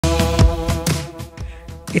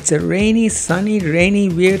It's a rainy, sunny, rainy,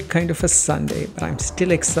 weird kind of a Sunday, but I'm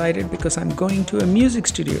still excited because I'm going to a music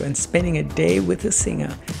studio and spending a day with a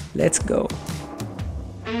singer. Let's go.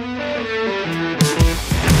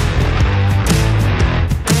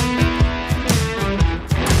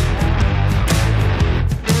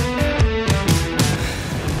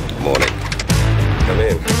 Morning. Come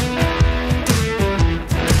in.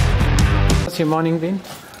 How's your morning been?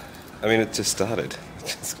 I mean, it just started.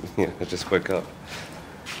 I just woke up.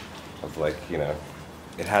 Of like,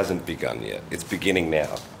 it hasn't begun yet. It's beginning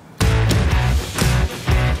now.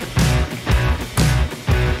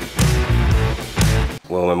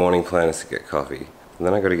 Well, my morning plan is to get coffee, and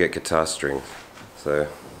then I got to get guitar strings. So,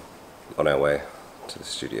 on our way to the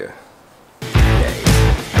studio. Yay.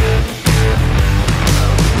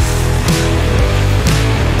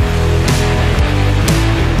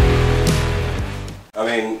 I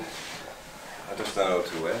mean, I just don't know what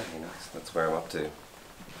to wear, that's where I'm up to.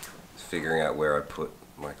 Figuring out where I put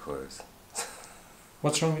my clothes.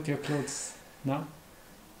 What's wrong with your clothes now?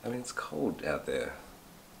 I mean, it's cold out there.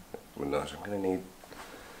 I'm gonna need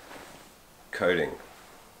coating,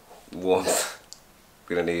 warmth.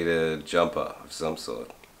 I'm gonna need a jumper of some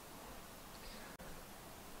sort.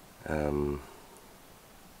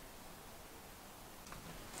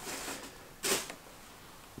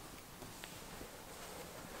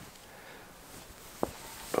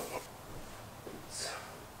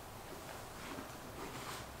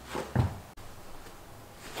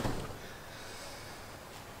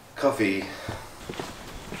 Coffee.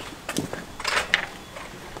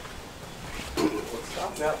 What's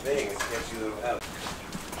starting out being a sketchy little house.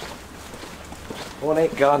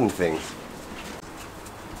 Ornate garden things.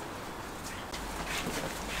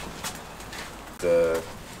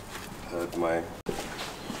 Heard my...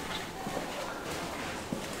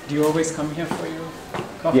 Do you always come here for your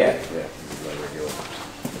coffee? Yeah, this is my regular.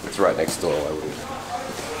 It's right next door, I wouldn't...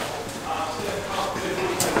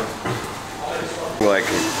 Like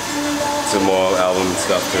some more album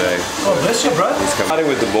stuff today. Oh, bless you, bro. It's starting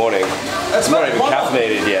with the morning. That's not even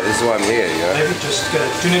caffeinated yet. This is why I'm here, Maybe just get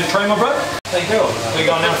it. Do you need a tray, my bro? Thank you. Where you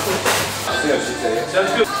going now?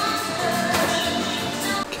 Sounds good.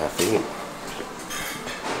 Caffeine.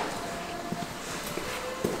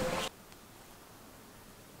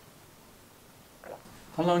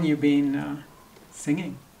 How long you been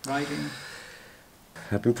singing, writing?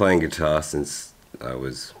 I've been playing guitar since I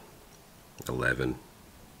was 11,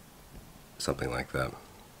 something like that.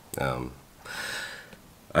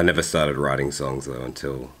 I never started writing songs though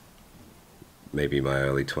until maybe my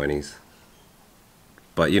early 20s.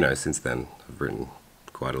 But since then I've written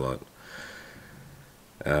quite a lot.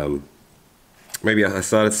 Maybe I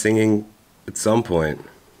started singing at some point,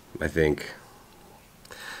 I think.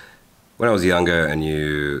 When I was younger and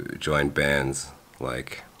you joined bands,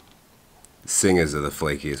 like, singers are the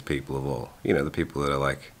flakiest people of all. The people that are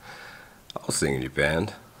like, I'll sing in your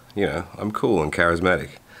band. I'm cool and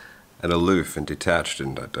charismatic and aloof and detached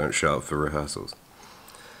and I don't show up for rehearsals.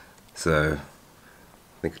 So I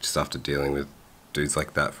think just after dealing with dudes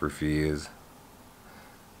like that for a few years,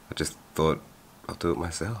 I just thought I'll do it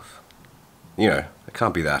myself. It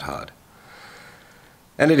can't be that hard.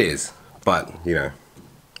 And it is, but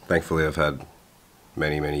thankfully I've had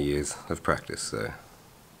many, many years of practice, so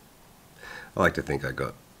I like to think I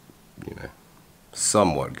got,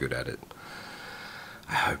 somewhat good at it.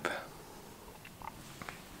 I hope.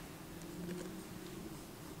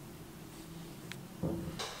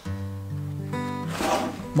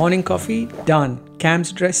 Morning coffee, done.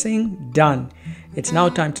 Cam's dressing, done. It's now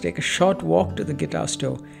time to take a short walk to the guitar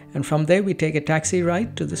store, and from there we take a taxi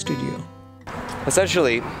ride to the studio.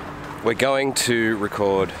 Essentially, we're going to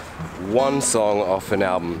record one song off an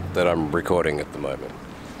album that I'm recording at the moment.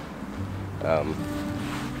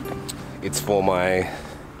 It's for my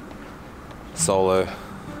solo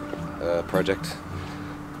project,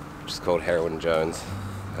 which is called Heroin Jones.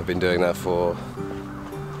 I've been doing that for,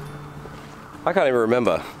 I can't even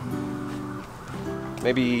remember,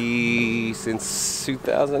 maybe since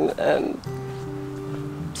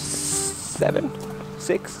 2007,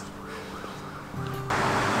 6.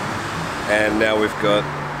 And now we've got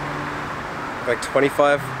like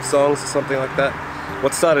 25 songs or something like that.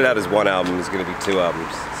 What started out as one album is going to be 2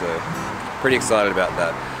 albums, so pretty excited about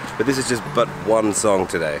that. But this is just but one song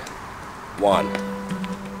today. One.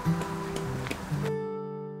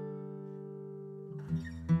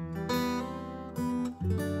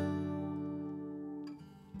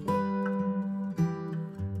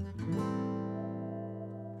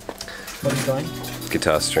 What are you doing?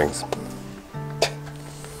 Guitar strings.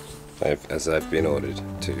 As I've been ordered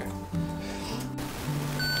to.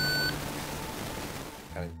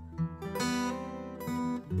 Kind of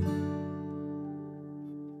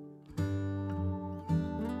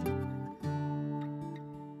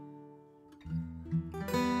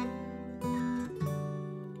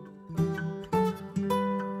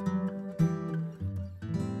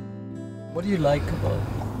What do you like about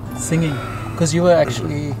singing? Because you were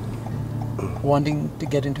actually wanting to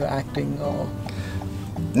get into acting, or...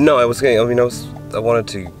 No, I wanted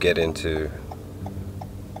to get into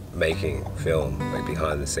making film, like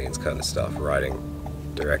behind the scenes kind of stuff, writing,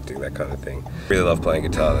 directing, that kind of thing. Really love playing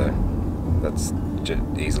guitar though. That's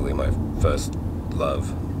easily my first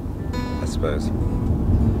love, I suppose.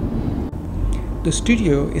 The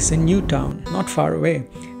studio is in Newtown, not far away,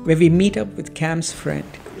 where we meet up with Cam's friend,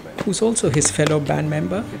 who's also his fellow band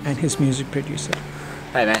member and his music producer.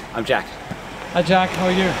 Hey man, I'm Jack. Hi Jack, how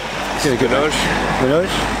are you? Doing good.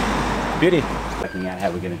 Manoj. Beauty. Working out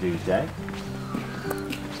how we're going to do today.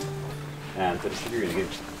 So this should be really good.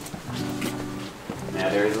 Now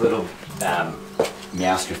there is a little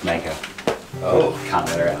meow strip maker. Oh. Can't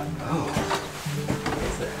let her out. Oh.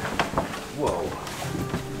 Whoa.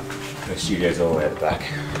 The studio's all the way at the back.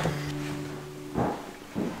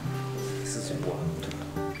 This is wild.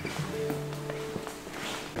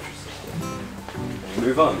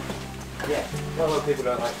 Move on. Yeah. Not a lot of people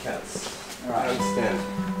don't like cats. All right. I understand.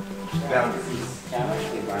 Boundaries.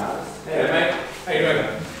 Hey mate, how you doing?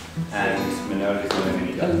 And Manoj is doing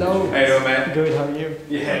mini documentary. Hello. How you doing, mate? Good, how are you?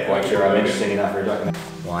 Yeah, quite sure I'm interesting enough for a documentary.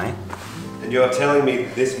 Why? And you're telling me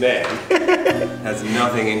this man has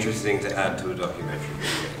nothing interesting to add to a documentary?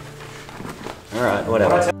 All right,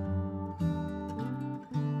 whatever.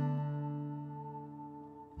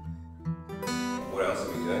 What else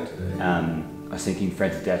are we doing today? I was thinking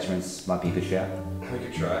French attachments might be a good shout. We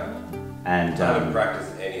could try. And I haven't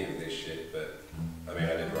practiced any of this shit, but I mean,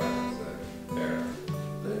 I did write them, so fair enough.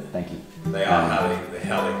 thank you. They are how they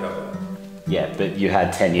cover. Yeah, but you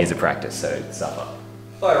had 10 years of practice, so suffer.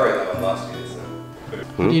 I wrote that one last year, so.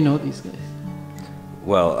 How do you know these guys?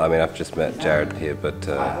 Well, I mean, I've just met Jared here,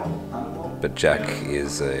 but Jack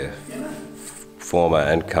is a former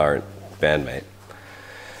and current bandmate.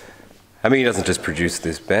 I mean, he doesn't just produce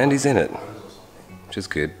this band, he's in it, which is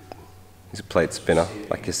good. He's a plate spinner,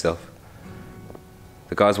 like yourself.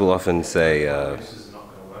 The guys will often say,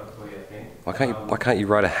 why can't you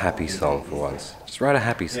write a happy song for once? Just write a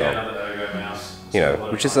happy song. You know,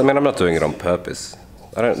 which is, I mean, I'm not doing it on purpose.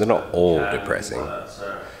 They're not all depressing. I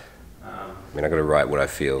mean, I got to write what I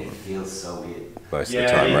feel. It feels so weird. Most of the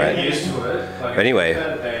time, right? But anyway,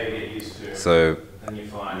 so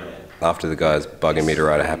after the guys bugging me to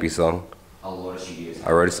write a happy song,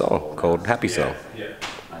 I wrote a song called Happy Song.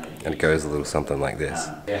 And it goes a little something like this.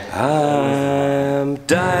 I'm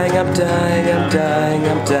dying, I'm dying, I'm dying,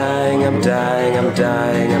 I'm dying, I'm dying, I'm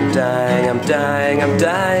dying, I'm dying, I'm dying, I'm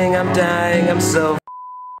dying, I'm dying, I'm so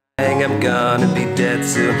dying, I'm gonna be dead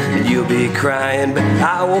soon, and you'll be crying, but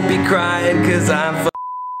I won't be crying, cause I'm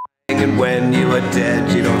and when you are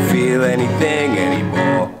dead, you don't feel anything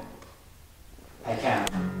anymore. Hey Cam.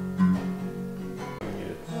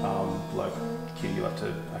 Like, key you up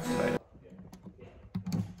to activate it.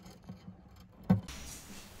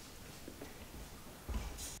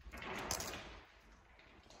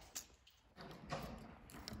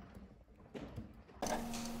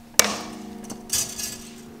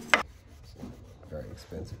 Very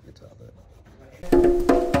expensive guitar though.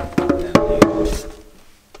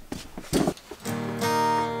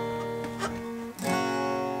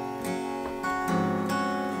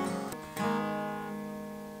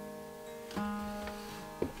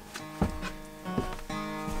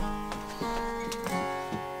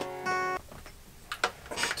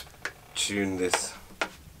 Tune this.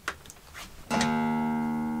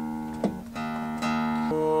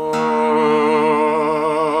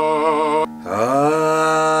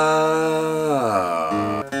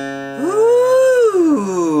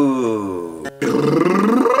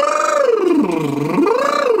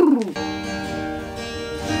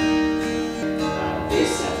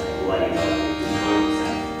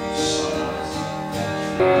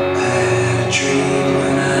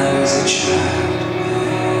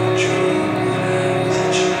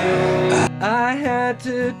 I had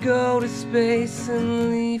to go to space and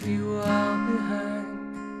leave you all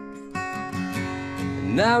behind.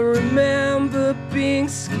 And I remember being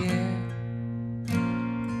scared.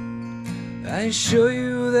 I assure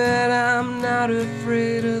you that I'm not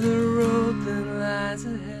afraid of the road that lies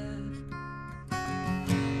ahead.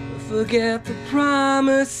 Forget the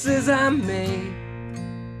promises I made.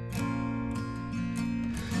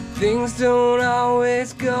 Things don't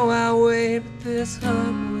always go our way, but this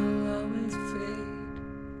heart will always fade.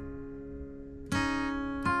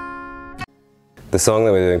 The song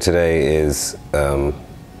that we're doing today is a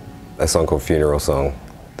song called Funeral Song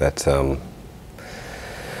that I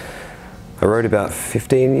wrote about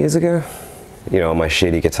 15 years ago. You know, on my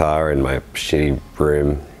shitty guitar and my shitty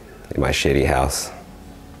room in my shitty house.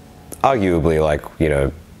 arguably, like, you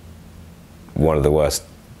know, one of the worst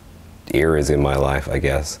eras in my life, I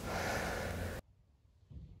guess.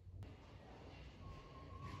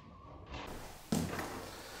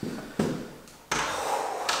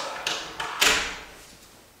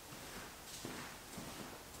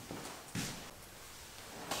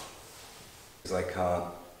 I can't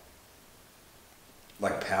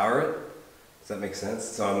like power it. Does that make sense?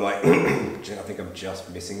 So I'm like, I think I'm just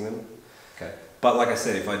missing them. Okay. But like I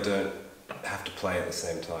said, if I don't have to play at the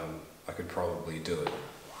same time, I could probably do it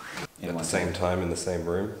at the same time in the same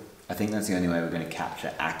room. I think that's the only way we're going to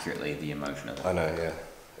capture accurately the emotion of it. I know, yeah.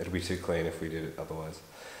 It'd be too clean if we did it otherwise.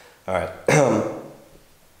 All right.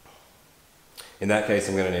 In that case,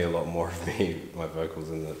 I'm going to need a lot more of me, my vocals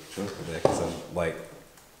in the there, because I'm like,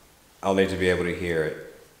 I'll need to be able to hear it,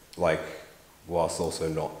 like, whilst also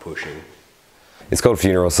not pushing. It's called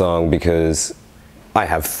Funeral Song because I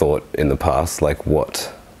have thought in the past, like,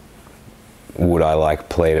 what would I like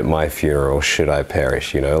played at my funeral should I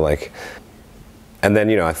perish, you know, like, and then,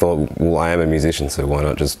 you know, I thought, well, I am a musician, so why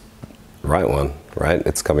not just write one, right?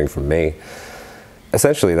 It's coming from me.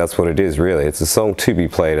 Essentially, that's what it is, really. It's a song to be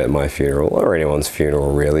played at my funeral, or anyone's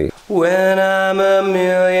funeral, really. When I'm a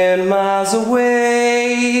million miles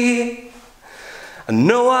away, I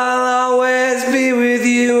know I'll always be with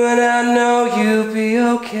you, and I know you'll be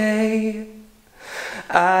okay.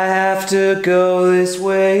 I have to go this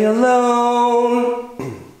way alone.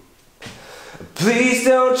 Please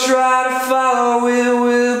don't try to follow, it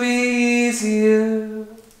will be easier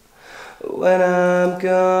when I'm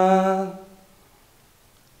gone.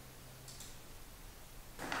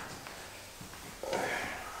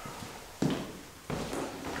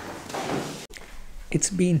 It's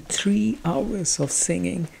been 3 hours of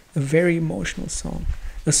singing a very emotional song,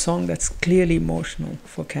 a song that's clearly emotional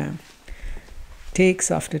for Cam. Takes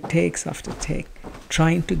after takes after take,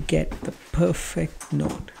 trying to get the perfect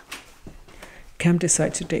note. Cam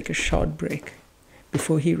decides to take a short break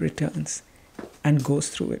before he returns and goes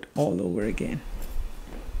through it all over again.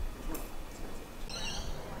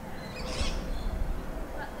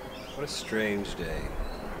 What a strange day.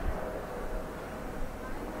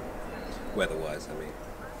 Weather-wise, I mean.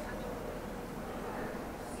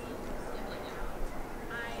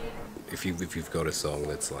 If you've got a song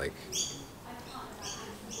that's like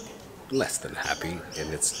less than happy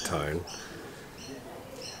in its tone,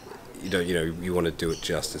 you want to do it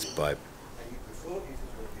justice by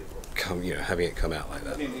having it come out like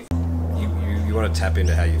that. You want to tap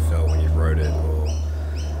into how you felt when you wrote it, or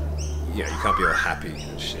you can't be all happy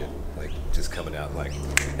and shit, like just coming out like,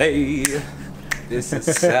 hey, this is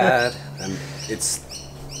sad, and it's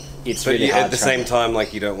really hard at the same time,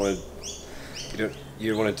 like you don't want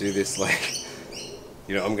to do this like,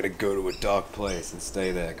 I'm gonna go to a dark place and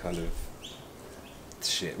stay there kind of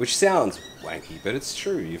shit, which sounds wanky, but it's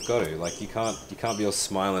true. You've got to, like, you can't be all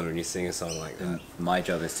smiling when you sing a song like that. My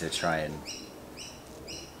job is to try and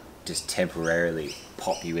just temporarily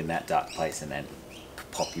pop you in that dark place and then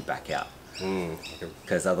pop you back out,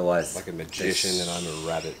 because otherwise, like a magician and I'm a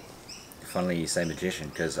rabbit. Funnily you say magician,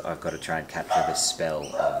 because I've got to try and capture the spell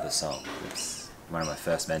of the song. It's one of my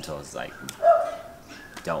first mentors, like,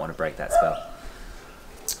 don't want to break that spell.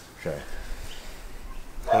 Sure.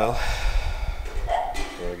 Well,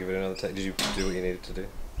 you want to give it another take? Did you do what you needed to do?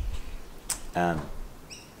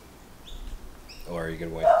 Or are you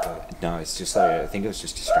going to wait? No, it's just like, I think it was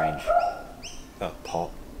just a strange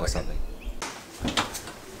pop or something.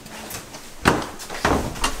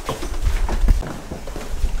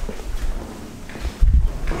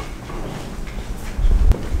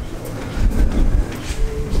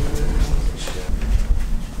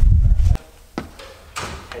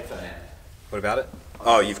 What about it?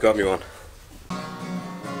 Oh, you've got me one.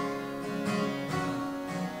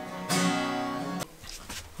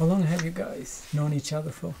 How long have you guys known each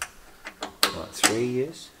other for? What, 3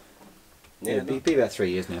 years? Yeah, it'd be about 3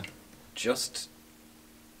 years now. Just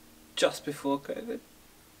before COVID?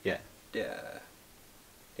 Yeah. Yeah.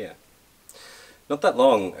 Not that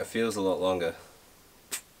long. It feels a lot longer,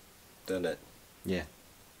 doesn't it? Yeah,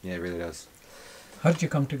 it really does. How did you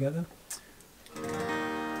come together?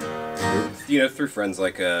 Through friends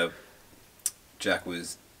like Jack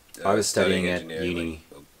was. I was studying at uni,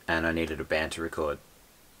 and I needed a band to record.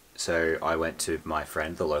 So I went to my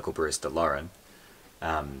friend, the local barista Lauren,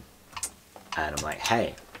 and I'm like,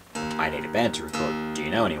 hey, I need a band to record. Do you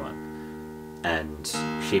know anyone? And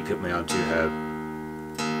she put me onto her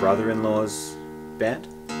brother-in-law's band,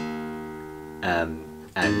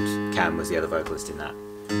 and Cam was the other vocalist in that.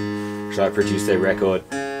 So I produced their record,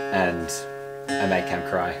 and I made Cam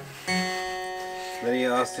cry. Then he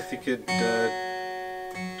asked if he could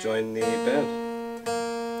join the band.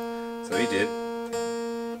 So he did.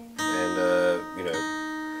 And, you know,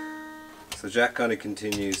 so Jack kind of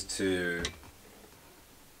continues to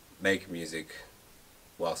make music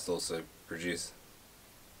whilst also produce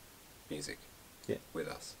music with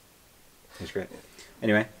us. That's great.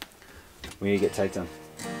 Anyway, we need to get take done.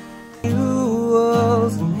 You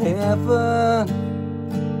was in heaven.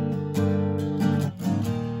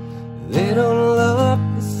 They don't look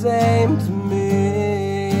the same to me.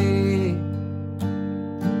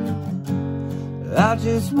 I'll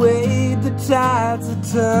just wait the tides to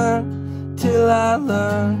turn till I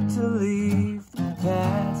learn to leave the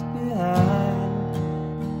past behind.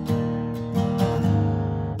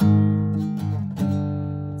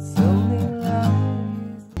 It's only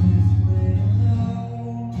lies this way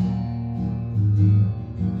alone.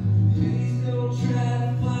 Please don't try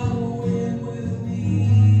to follow it with me.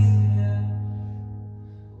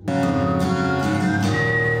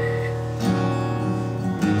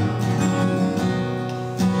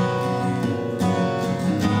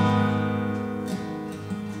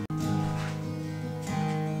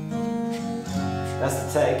 That's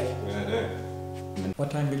the take. Yeah, I do. What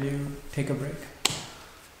time will you take a break?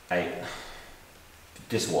 8.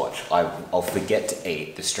 Just watch. I'll forget to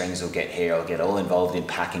eat. The strings will get here. I'll get all involved in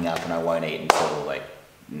packing up, and I won't eat until like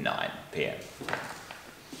 9 p.m.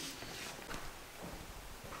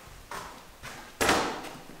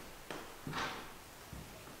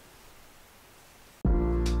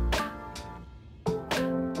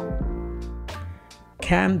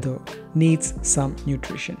 Cam, though, needs some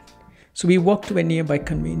nutrition. So we walk to a nearby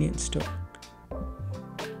convenience store.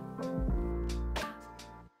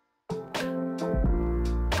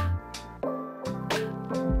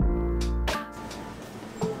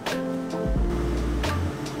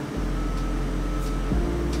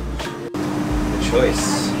 The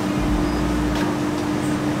choice.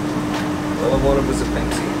 All I wanted was a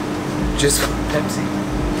Pepsi. Just Pepsi.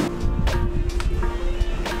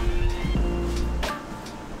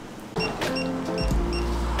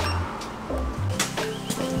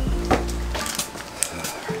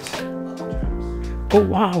 Oh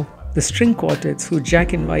wow, the string quartets who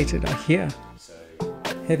Jack invited are here.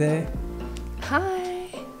 Hey there, Hi.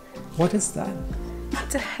 what is that?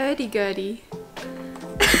 It's a hurdy-gurdy.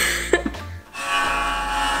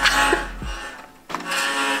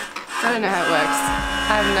 I don't know how it works.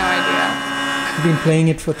 I have You've been playing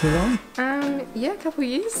it for too long? no idea. Yeah, a couple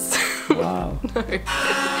years. Wow. No.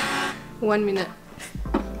 1 minute.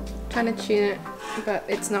 Trying to tune it, but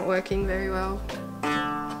it's not working very well.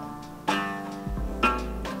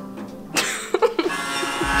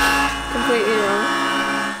 Completely wrong.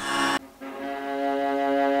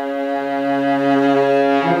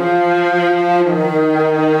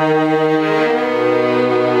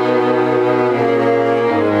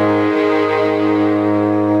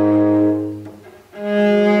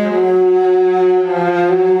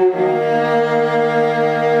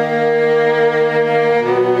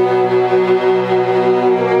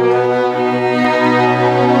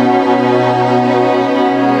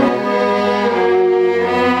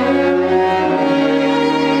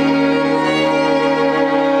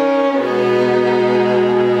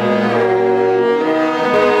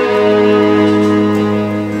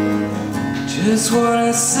 Just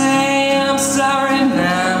wanna say I'm sorry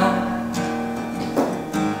now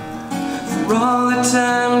for all the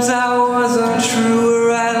times I was untrue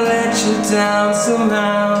or I let you down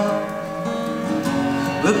somehow.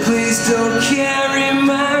 But please don't carry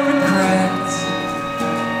my regrets.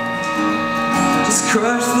 Just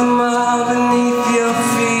crush them all beneath your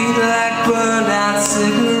feet like burned out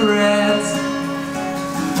cigarettes.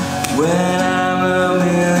 When I'm a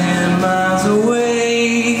million miles away,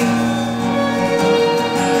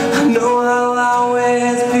 I'll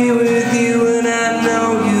always be with you, and I know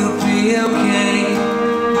you'll be okay.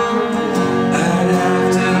 I'd have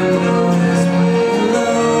to go this way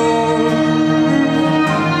alone.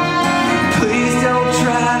 Please don't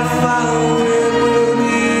try to follow, it will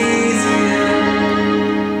be easier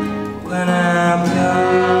when I'm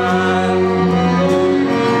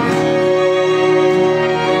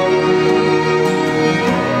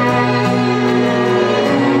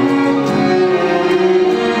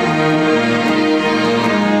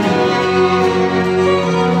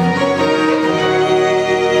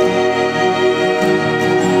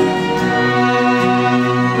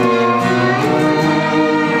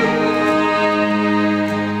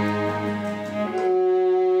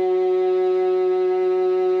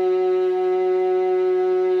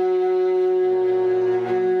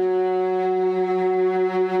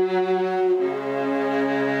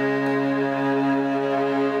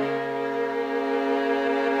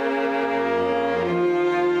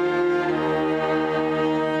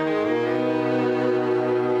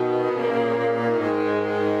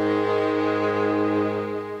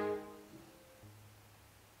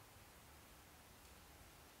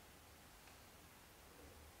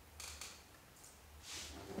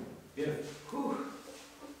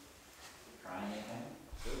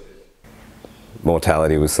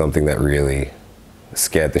mortality was something that really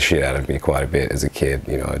scared the shit out of me quite a bit as a kid.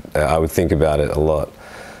 You know, I would think about it a lot,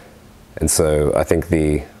 and so I think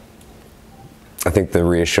the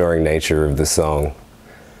reassuring nature of the song.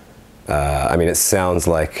 I mean, it sounds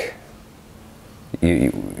like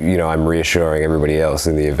you know, I'm reassuring everybody else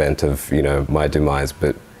in the event of, you know, my demise,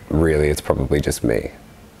 but really it's probably just me,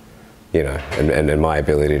 you know, and my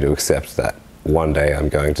ability to accept that one day I'm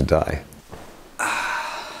going to die.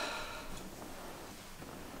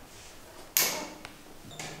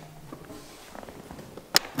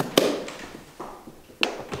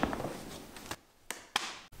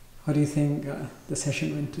 How do you think the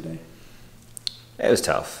session went today? It was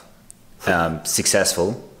tough.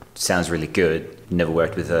 Successful. Sounds really good. Never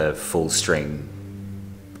worked with a full string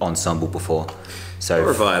ensemble before.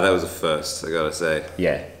 So That was a first, I gotta say.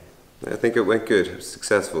 yeah. I think it went good. It was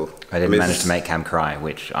successful. I didn't manage to make Cam cry,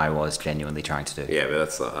 which I was genuinely trying to do. Yeah, but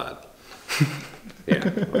that's not hard. Yeah,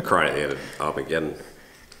 I'm crying at the end of Armageddon.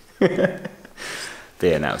 But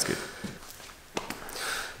yeah, that was good.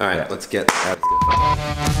 All right, let's get.